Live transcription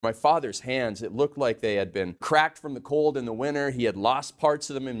My father's hands, it looked like they had been cracked from the cold in the winter. He had lost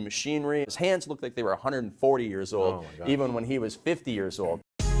parts of them in machinery. His hands looked like they were 140 years old, even when he was 50 years old.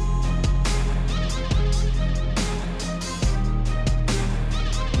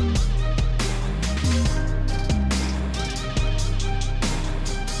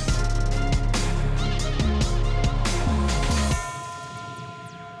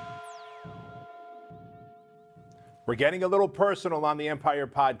 We're getting a little personal on the Empire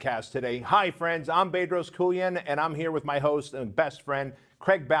Podcast today. Hi, friends. I'm Bedros Keuilian, and I'm here with my host and best friend,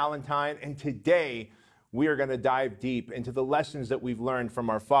 Craig Ballantyne. And today, we are going to dive deep into the lessons that we've learned from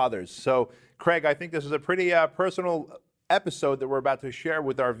our fathers. So, Craig, I think this is a pretty personal episode that we're about to share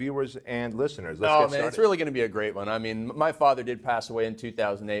with our viewers and listeners. Let's get started. It's really going to be a great one. I mean, my father did pass away in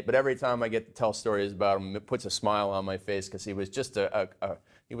 2008, but every time I get to tell stories about him, it puts a smile on my face because he was just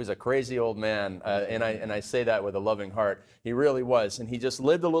he was a crazy old man, and I say that with a loving heart. He really was, and he just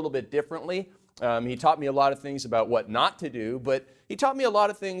lived a little bit differently. He taught me a lot of things about what not to do, but he taught me a lot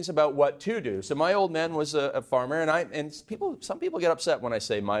of things about what to do. So my old man was a farmer, and some people get upset when I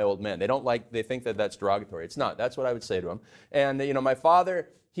say my old man. They think that that's derogatory. It's not. That's what I would say to him. And my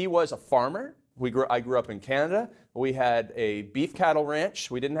father, he was a farmer. I grew up in Canada. We had a beef cattle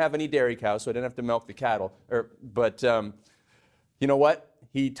ranch. We didn't have any dairy cows, so I didn't have to milk the cattle. But you know what?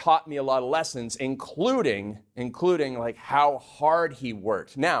 He taught me a lot of lessons, including like how hard he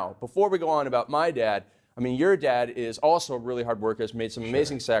worked. Now, before we go on about my dad, I mean, your dad is also a really hard worker, has made some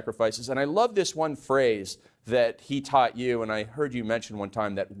amazing sacrifices. And I love this one phrase that he taught you, and I heard you mention one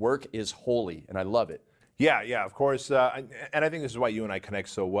time, that work is holy, and I love it. Yeah, of course. And I think this is why you and I connect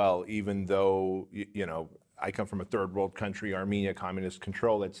so well, even though, I come from a third world country, Armenia, communist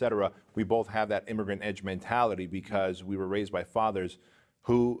control, et cetera. We both have that immigrant edge mentality because we were raised by fathers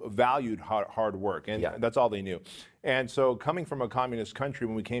who valued hard work, and that's all they knew. And so coming from a communist country,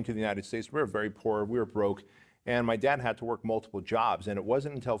 when we came to the United States, we were very poor, we were broke, and my dad had to work multiple jobs, and it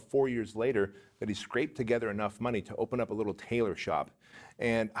wasn't until 4 years later that he scraped together enough money to open up a little tailor shop.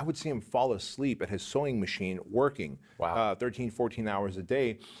 And I would see him fall asleep at his sewing machine working 13, 14 hours a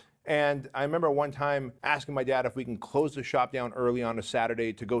day. And I remember one time asking my dad if we can close the shop down early on a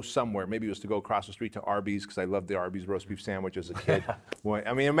Saturday to go somewhere. Maybe it was to go across the street to Arby's, because I loved the Arby's roast beef sandwich as a kid.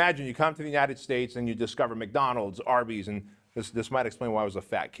 I mean, imagine you come to the United States and you discover McDonald's, Arby's, and this might explain why I was a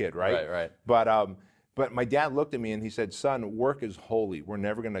fat kid, right? Right. But my dad looked at me and he said, "Son, work is holy. We're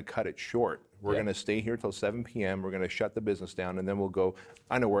never going to cut it short. We're going to stay here till 7 p.m. We're going to shut the business down, and then we'll go."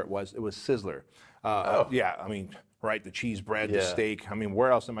 I know where it was. It was Sizzler. Right, the cheese bread, the steak. I mean,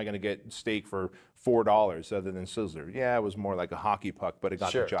 where else am I going to get steak for $4 other than Sizzler? Yeah, it was more like a hockey puck, but it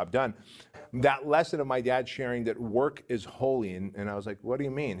got the job done. That lesson of my dad sharing that work is holy, and I was like, "What do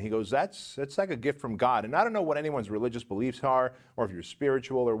you mean?" He goes, that's like a gift from God. And I don't know what anyone's religious beliefs are, or if you're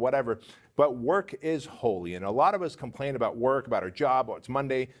spiritual or whatever, but work is holy. And a lot of us complain about work, about our job, it's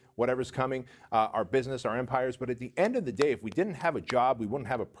Monday, whatever's coming, our business, our empires. But at the end of the day, if we didn't have a job, we wouldn't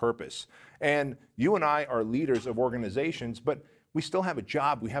have a purpose. And you and I are leaders of organizations, but we still have a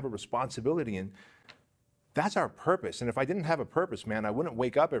job, we have a responsibility, and that's our purpose. And if I didn't have a purpose, man, I wouldn't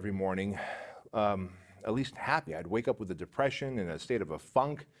wake up every morning at least happy. I'd wake up with a depression and a state of a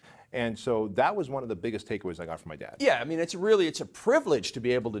funk. And so that was one of the biggest takeaways I got from my dad. Yeah, I mean, it's a privilege to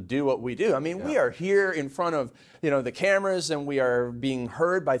be able to do what we do. I mean, we are here in front of, the cameras, and we are being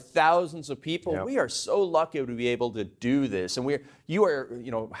heard by thousands of people. Yep. We are so lucky to be able to do this. And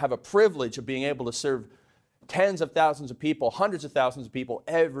you have a privilege of being able to serve tens of thousands of people, hundreds of thousands of people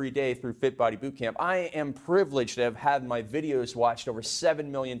every day through Fit Body Bootcamp. I am privileged to have had my videos watched over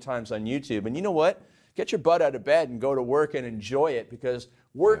 7 million times on YouTube. And you know what? Get your butt out of bed and go to work and enjoy it, because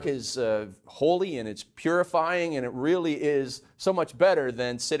work is holy, and it's purifying, and it really is so much better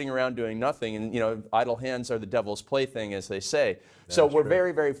than sitting around doing nothing. And, idle hands are the devil's plaything, as they say. So we're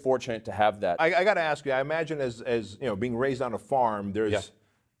very, very fortunate to have that. I got to ask you, I imagine as being raised on a farm, there's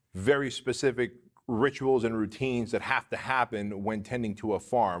very specific rituals and routines that have to happen when tending to a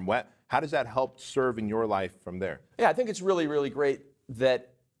farm. How does that help serve in your life from there? Yeah, I think it's really, really great that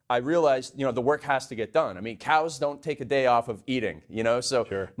I realized, the work has to get done. I mean, cows don't take a day off of eating,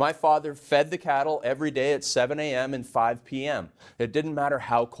 So my father fed the cattle every day at 7 a.m. and 5 p.m. It didn't matter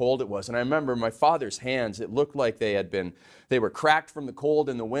how cold it was. And I remember my father's hands, it looked like they were cracked from the cold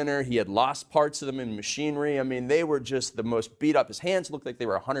in the winter. He had lost parts of them in machinery. I mean, they were just the most beat up. His hands looked like they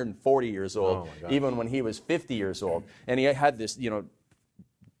were 140 years old, even when he was 50 years old. And he had this,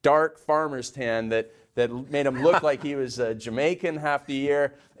 dark farmer's tan that made him look like he was Jamaican half the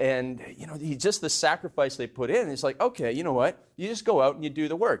year. And, just the sacrifice they put in. It's like, okay, you know what? You just go out and you do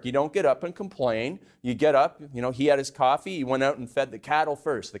the work. You don't get up and complain. You get up, he had his coffee. He went out and fed the cattle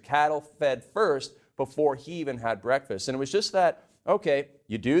first. The cattle fed first before he even had breakfast. And it was just that, okay,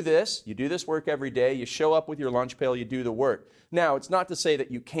 you do this work every day, you show up with your lunch pail, you do the work. Now, it's not to say that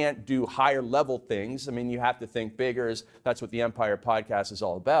you can't do higher level things. I mean, you have to think bigger. That's what the Empire Podcast is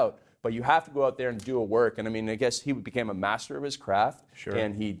all about. But you have to go out there and do a work. And I mean, I guess he became a master of his craft. Sure.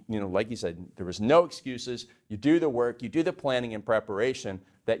 And he, like you said, there was no excuses. You do the work, you do the planning and preparation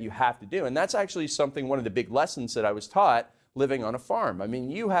that you have to do. And that's actually one of the big lessons that I was taught living on a farm. I mean,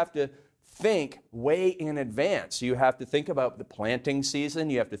 you have to think way in advance. You have to think about the planting season.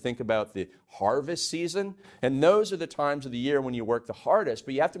 You have to think about the harvest season. And those are the times of the year when you work the hardest.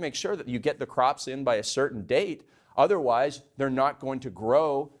 But you have to make sure that you get the crops in by a certain date. Otherwise, they're not going to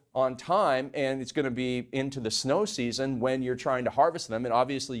grow on time, and it's going to be into the snow season when you're trying to harvest them, and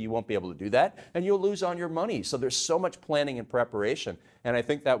obviously you won't be able to do that, and you'll lose on your money. So there's so much planning and preparation, and I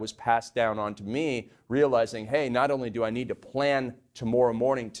think that was passed down on to me, realizing, hey, not only do I need to plan tomorrow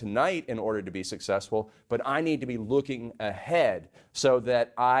morning, tonight, in order to be successful, but I need to be looking ahead so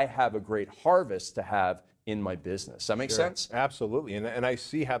that I have a great harvest to have in my business. Does that make sense? Absolutely. And I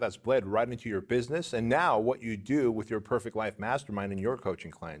see how that's bled right into your business and now what you do with your Perfect Life Mastermind and your coaching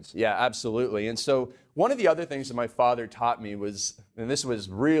clients. Yeah, absolutely. And so one of the other things that my father taught me was, and this was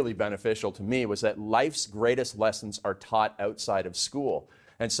really beneficial to me, was that life's greatest lessons are taught outside of school.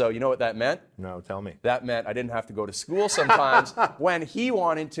 And so you know what that meant? No, tell me. That meant I didn't have to go to school sometimes when he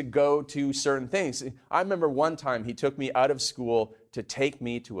wanted to go to certain things. I remember one time he took me out of school to take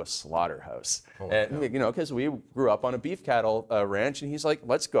me to a slaughterhouse. Because we grew up on a beef cattle ranch, and he's like,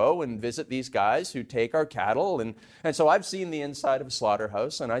 let's go and visit these guys who take our cattle. And so I've seen the inside of a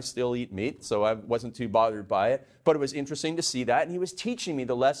slaughterhouse, and I still eat meat, so I wasn't too bothered by it. But it was interesting to see that, and he was teaching me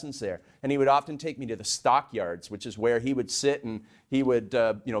the lessons there. And he would often take me to the stockyards, which is where he would sit and he would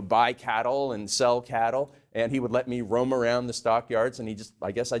buy cattle and sell cattle. And he would let me roam around the stockyards, and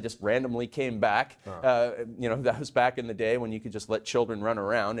I guess I just randomly came back. That was back in the day when you could just let children run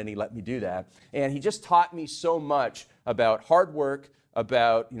around, and he let me do that. And he just taught me so much about hard work,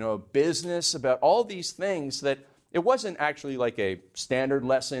 about business, about all these things that it wasn't actually like a standard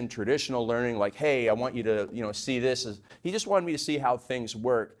lesson, traditional learning, like, hey, I want you to see this. He just wanted me to see how things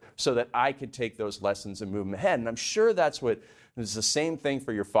work so that I could take those lessons and move them ahead. And I'm sure that's what it's the same thing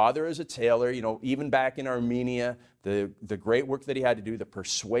for your father as a tailor. Even back in Armenia, the great work that he had to do, the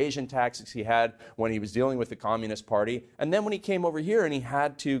persuasion tactics he had when he was dealing with the Communist Party, and then when he came over here and he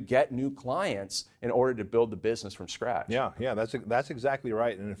had to get new clients in order to build the business from scratch. Yeah, that's exactly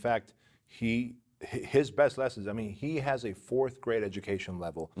right. And in fact, his best lessons, he has a 4th grade education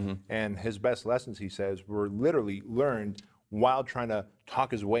level, and his best lessons, he says, were literally learned while trying to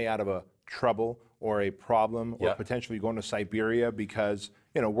talk his way out of a trouble or a problem, or potentially going to Siberia because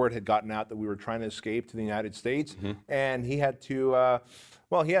word had gotten out that we were trying to escape to the United States, and he had to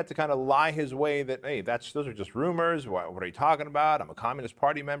kind of lie his way that, hey, those are just rumors. What are you talking about? I'm a Communist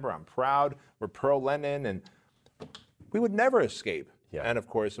Party member. I'm proud. We're pro-Lenin, and we would never escape. Yeah. And of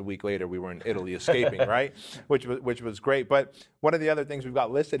course, a week later, we were in Italy escaping, right? Which was great. But one of the other things we've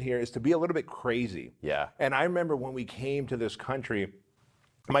got listed here is to be a little bit crazy. Yeah. And I remember when we came to this country,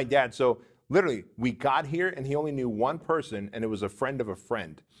 my dad, so literally, we got here and he only knew one person, and it was a friend of a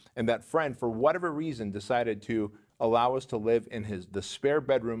friend. And that friend, for whatever reason, decided to allow us to live in the spare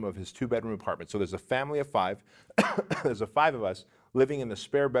bedroom of his 2-bedroom apartment. So there's a family of 5. There's 5 of us living in the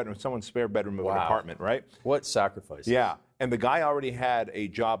spare bedroom, someone's spare bedroom of an apartment, right? What sacrifice. Yeah. And the guy already had a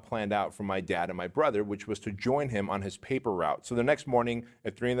job planned out for my dad and my brother, which was to join him on his paper route. So the next morning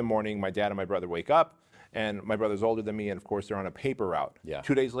at 3 a.m, my dad and my brother wake up. And my brother's older than me, and of course, they're on a paper route. Yeah.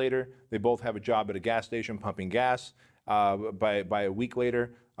 2 days later, they both have a job at a gas station pumping gas. By a week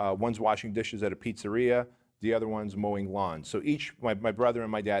later, one's washing dishes at a pizzeria, the other one's mowing lawns. So my brother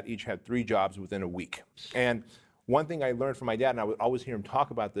and my dad each had 3 jobs within a week. And one thing I learned from my dad, and I would always hear him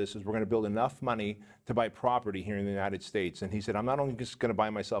talk about this, is we're going to build enough money to buy property here in the United States. And he said, I'm not only just going to buy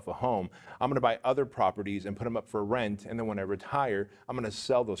myself a home, I'm going to buy other properties and put them up for rent. And then when I retire, I'm going to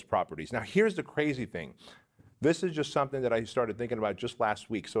sell those properties. Now, here's the crazy thing. This is just something that I started thinking about just last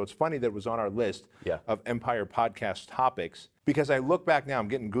week. So it's funny that it was on our list of Empire Podcast topics, because I look back now, I'm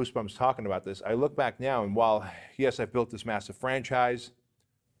getting goosebumps talking about this. I look back now, and while, yes, I've built this massive franchise,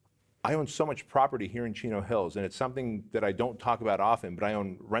 I own so much property here in Chino Hills, and it's something that I don't talk about often, but I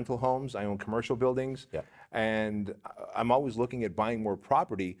own rental homes, I own commercial buildings, and I'm always looking at buying more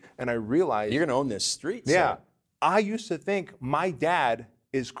property, and I realize... You're going to own this street. Yeah. So. I used to think my dad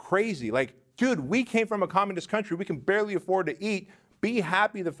is crazy. Like, dude, we came from a communist country. We can barely afford to eat. Be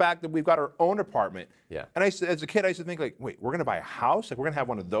happy the fact that we've got our own apartment. Yeah. And as a kid, I used to think like, wait, we're going to buy a house? Like, we're going to have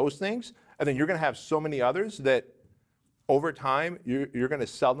one of those things? And then you're going to have so many others that over time, you're going to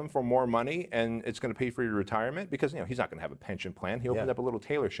sell them for more money, and it's going to pay for your retirement because he's not going to have a pension plan. He opened up a little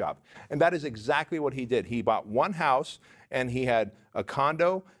tailor shop. And that is exactly what he did. He bought one house, and he had a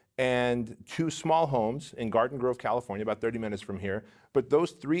condo and 2 small homes in Garden Grove, California, about 30 minutes from here. But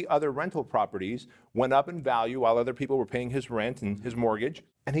those 3 other rental properties went up in value while other people were paying his rent and his mortgage.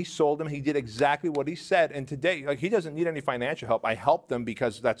 And he sold them. He did exactly what he said. And today, like, he doesn't need any financial help. I help them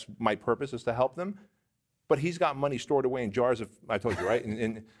because that's my purpose, is to help them. But he's got money stored away in jars of, I told you, right?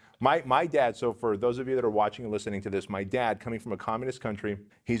 And my dad, so for those of you that are watching and listening to this, my dad, coming from a communist country,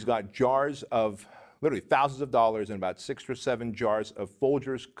 he's got jars of literally thousands of dollars and about 6 or 7 jars of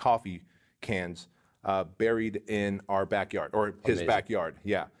Folgers coffee cans buried in our backyard, or his Amazing. backyard,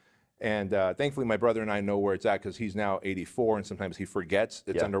 yeah. And thankfully, my brother and I know where it's at because he's now 84, and sometimes he forgets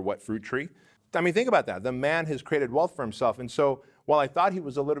it's under what fruit tree. I mean, think about that. The man has created wealth for himself. And so while I thought he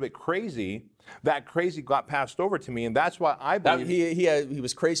was a little bit crazy, that crazy got passed over to me. And that's why I believe He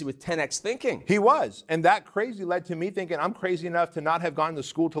was crazy with 10x thinking. he was. And that crazy led to me thinking I'm crazy enough to not have gone to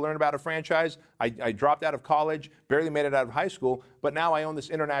school to learn about a franchise. I dropped out of college, barely made it out of high school, but now I own this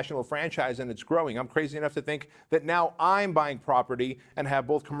international franchise and it's growing. I'm crazy enough to think that now I'm buying property and have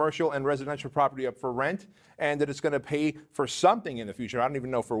both commercial and residential property up for rent, and that it's going to pay for something in the future. I don't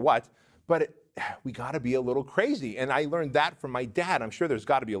even know for what. But we got to be a little crazy. And I learned that from my dad. I'm sure there's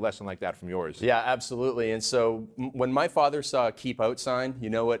got to be a lesson like that from yours. Yeah, absolutely. And so when my father saw a keep out sign, you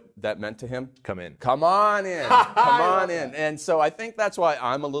know what that meant to him? Come in. Come on in. Come on in. And so I think that's why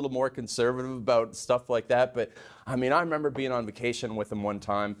I'm a little more conservative about stuff like that. But I mean, I remember being on vacation with him one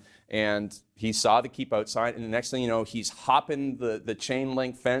time, and he saw the keep out sign, and the next thing you know, he's hopping the chain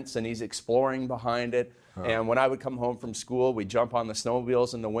link fence and he's exploring behind it. And when I would come home from school, we'd jump on the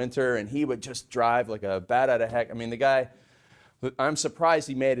snowmobiles in the winter, and he would just drive like a bat out of heck. I mean, the guy, I'm surprised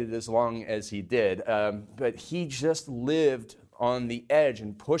he made it as long as he did, but he just lived on the edge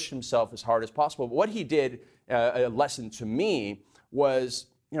and pushed himself as hard as possible. But what he did, a lesson to me, was,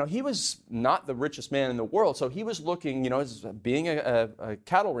 he was not the richest man in the world, so he was looking, as being a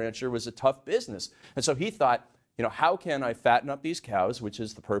cattle rancher was a tough business. And so he thought, how can I fatten up these cows, which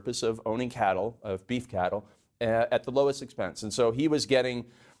is the purpose of owning cattle, of beef cattle, at the lowest expense? And so he was getting,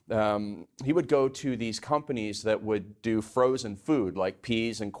 he would go to these companies that would do frozen food, like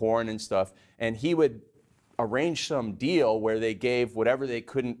peas and corn and stuff, and he would arrange some deal where they gave whatever they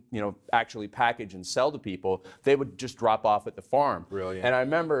couldn't, actually package and sell to people, they would just drop off at the farm. Brilliant. And I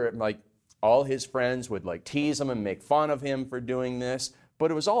remember, all his friends would, tease him and make fun of him for doing this. But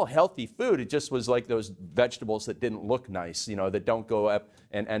it was all healthy food. It just was like those vegetables that didn't look nice, that don't go up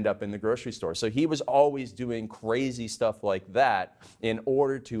and end up in the grocery store. So he was always doing crazy stuff like that in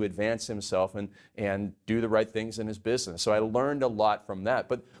order to advance himself and do the right things in his business. So I learned a lot from that.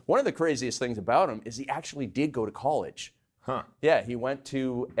 But one of the craziest things about him is he actually did go to college. Huh. Yeah, he went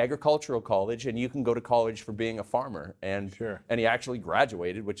to agricultural college, and you can go to college for being a farmer. And, Sure. And he actually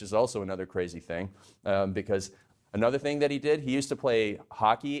graduated, which is also another crazy thing, because another thing that he did, he used to play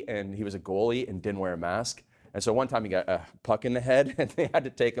hockey, and he was a goalie and didn't wear a mask. And so one time he got a puck in the head, and they had to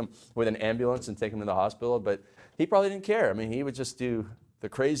take him with an ambulance and take him to the hospital. But he probably didn't care. I mean, he would just do the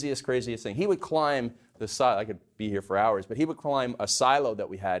craziest thing. He would climb the silo. I could be here for hours, but he would climb a silo that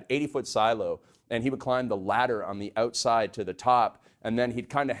we had, 80-foot silo, and he would climb the ladder on the outside to the top, and then he'd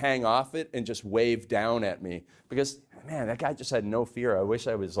kind of hang off it and just wave down at me. Because, man, that guy just had no fear. I wish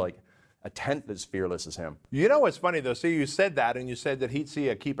I was a tenth as fearless as him. You know what's funny, though? See, you said that, and you said that he'd see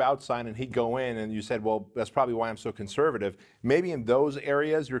a keep out sign and he'd go in, and you said, well, that's probably why I'm so conservative. Maybe in those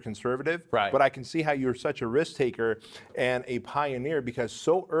areas you're conservative, Right. But I can see how you're such a risk taker and a pioneer, because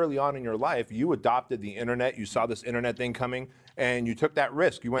so early on in your life, you adopted the internet. You saw this internet thing coming, and you took that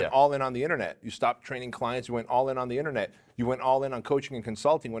risk. You went all in on the internet. You stopped training clients. You went all in on the internet. You went all in on coaching and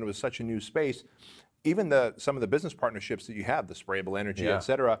consulting when it was such a new space. Even some of the business partnerships that you have, the Sprayable Energy, et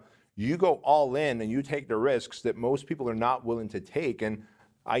cetera, you go all in and you take the risks that most people are not willing to take. And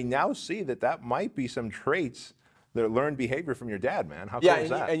I now see that might be some traits that learned behavior from your dad, man. How cool is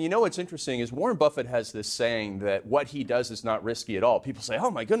that? And you know what's interesting is Warren Buffett has this saying that what he does is not risky at all. People say,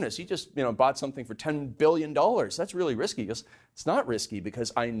 oh my goodness, he just bought something for $10 billion. That's really risky. He goes, it's not risky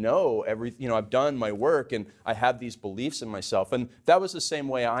because I know I've done my work and I have these beliefs in myself. And that was the same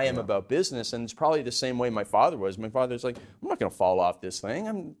way I am about business, and it's probably the same way my father was. My father's like, I'm not going to fall off this thing.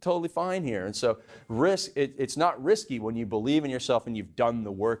 I'm totally fine here. And so it's not risky when you believe in yourself and you've done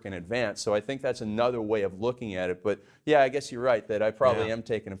the work in advance. So I think that's another way of looking at it. it. But yeah, I guess you're right that I probably Yeah. am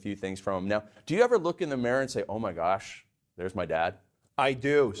taking a few things from him. Now, do you ever look in the mirror and say, oh my gosh, there's my dad? I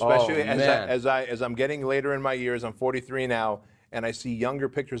do, especially man. as I'm getting later in my years. I'm 43 now, and I see younger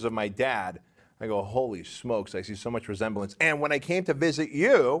pictures of my dad. I go, holy smokes! I see so much resemblance. And when I came to visit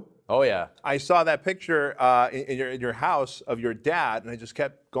you, Oh yeah. I saw that picture in your house of your dad, and I just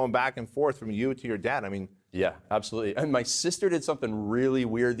kept going back and forth from you to your dad. I mean, Yeah, absolutely. And my sister did something really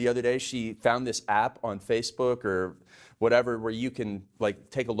weird the other day. She found this app on Facebook or whatever where you can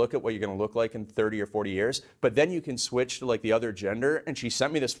like take a look at what you're going to look like in 30 or 40 years, but then you can switch to like the other gender. And she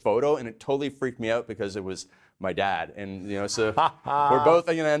sent me this photo, and it totally freaked me out because it was my dad. And so we're both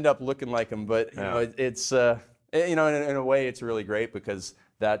going to end up looking like him. But it's in a way it's really great because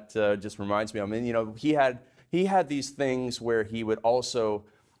that just reminds me. I mean, he had these things where he would also,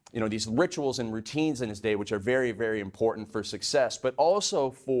 these rituals and routines in his day, which are very, very important for success, but also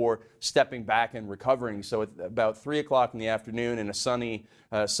for stepping back and recovering. So at about 3 o'clock in the afternoon, in a sunny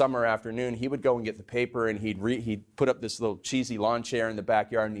summer afternoon, he would go and get the paper, and he'd put up this little cheesy lawn chair in the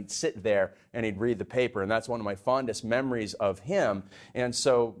backyard, and he'd sit there and he'd read the paper. And that's one of my fondest memories of him. And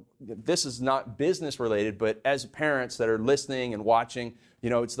so this is not business related, but as parents that are listening and watching,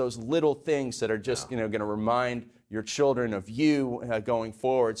 it's those little things that are just going to remind your children of you going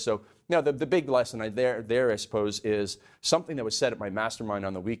forward. So the big lesson there, I suppose, is something that was said at my mastermind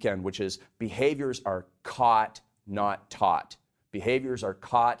on the weekend, which is behaviors are caught, not taught. Behaviors are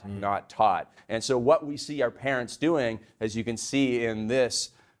caught, not taught. And so what we see our parents doing, as you can see in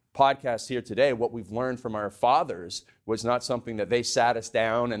this podcast here today, what we've learned from our fathers was not something that they sat us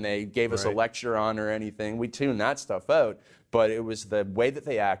down and they gave us a lecture on or anything. We tuned that stuff out, but it was the way that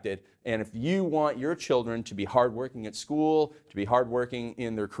they acted. And if you want your children to be hardworking at school, to be hardworking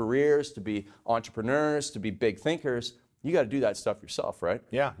in their careers, to be entrepreneurs, to be big thinkers, you got to do that stuff yourself, right?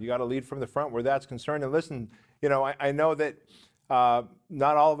 Yeah, you got to lead from the front where that's concerned. And listen, I know that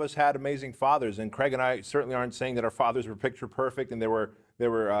not all of us had amazing fathers, and Craig and I certainly aren't saying that our fathers were picture perfect and they were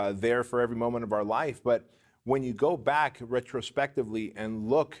there for every moment of our life. But when you go back retrospectively and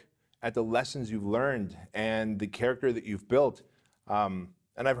look at the lessons you've learned and the character that you've built,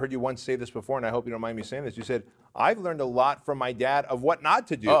 and I've heard you once say this before, and I hope you don't mind me saying this. You said, I've learned a lot from my dad of what not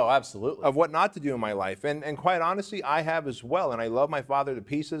to do. Oh, absolutely. Of what not to do in my life. And quite honestly, I have as well. And I love my father to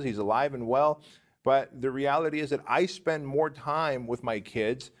pieces. He's alive and well. But the reality is that I spend more time with my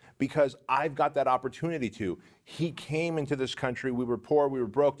kids because I've got that opportunity to. He came into this country. We were poor. We were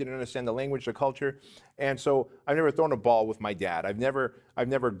broke. Didn't understand the language, the culture. And so I've never thrown a ball with my dad. I've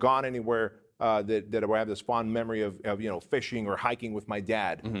never gone anywhere that I have this fond memory of fishing or hiking with my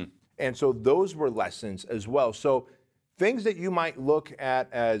dad. Mm-hmm. And so those were lessons as well. So things that you might look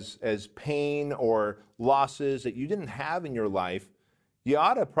at as pain or losses that you didn't have in your life, you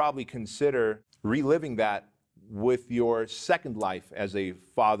ought to probably consider reliving that with your second life as a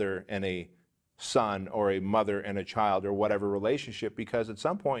father and a son or a mother and a child or whatever relationship, because at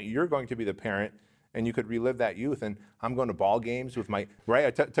some point you're going to be the parent and you could relive that youth. And I'm going to ball games with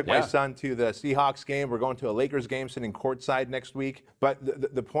I took my son to the Seahawks game. We're going to a Lakers game, sitting courtside next week. But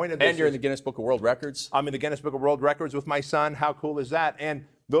the point of this And you're in the Guinness Book of World Records. I'm in the Guinness Book of World Records with my son. How cool is that? And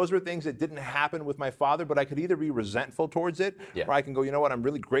those were things that didn't happen with my father, but I could either be resentful towards it, or I can go, you know what, I'm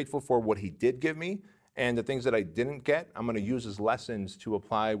really grateful for what he did give me. And the things that I didn't get, I'm going to use as lessons to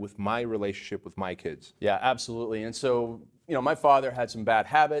apply with my relationship with my kids. Yeah, absolutely. And so, my father had some bad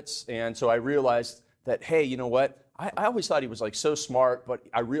habits, and so I realized that, hey, you know what? I always thought he was like so smart, but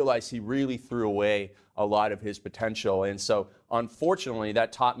I realized he really threw away a lot of his potential. And so, unfortunately,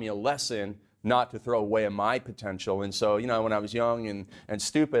 that taught me a lesson not to throw away my potential. And so, when I was young and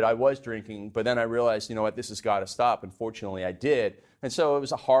stupid, I was drinking, but then I realized, you know what, this has got to stop. Unfortunately, I did. And so it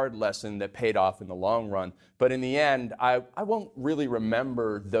was a hard lesson that paid off in the long run. But in the end, I won't really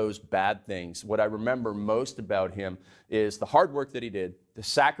remember those bad things. What I remember most about him is the hard work that he did, the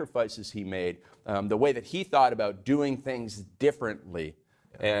sacrifices he made, the way that he thought about doing things differently.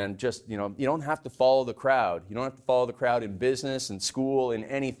 And just, you don't have to follow the crowd. You don't have to follow the crowd in business and school and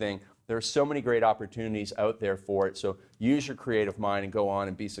anything. There are so many great opportunities out there for it. So use your creative mind and go on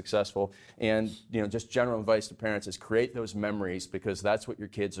and be successful. And just general advice to parents is create those memories, because that's what your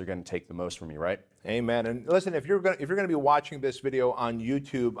kids are going to take the most from you, right? Amen. And listen, if you're going to be watching this video on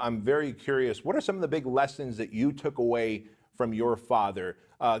YouTube, I'm very curious. What are some of the big lessons that you took away from your father?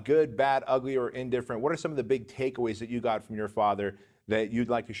 Good, bad, ugly, or indifferent? What are some of the big takeaways that you got from your father that you'd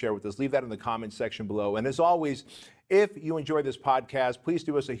like to share with us? Leave that in the comments section below. And as always, if you enjoy this podcast, please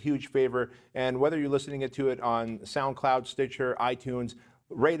do us a huge favor. And whether you're listening to it on SoundCloud, Stitcher, iTunes,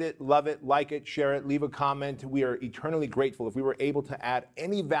 Rate it, love it, like it, share it, leave a comment. We are eternally grateful if we were able to add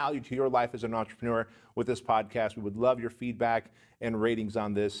any value to your life as an entrepreneur with this podcast. We would love your feedback and ratings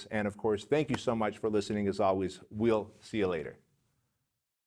on this. And of course, thank you so much for listening. As always, we'll see you later.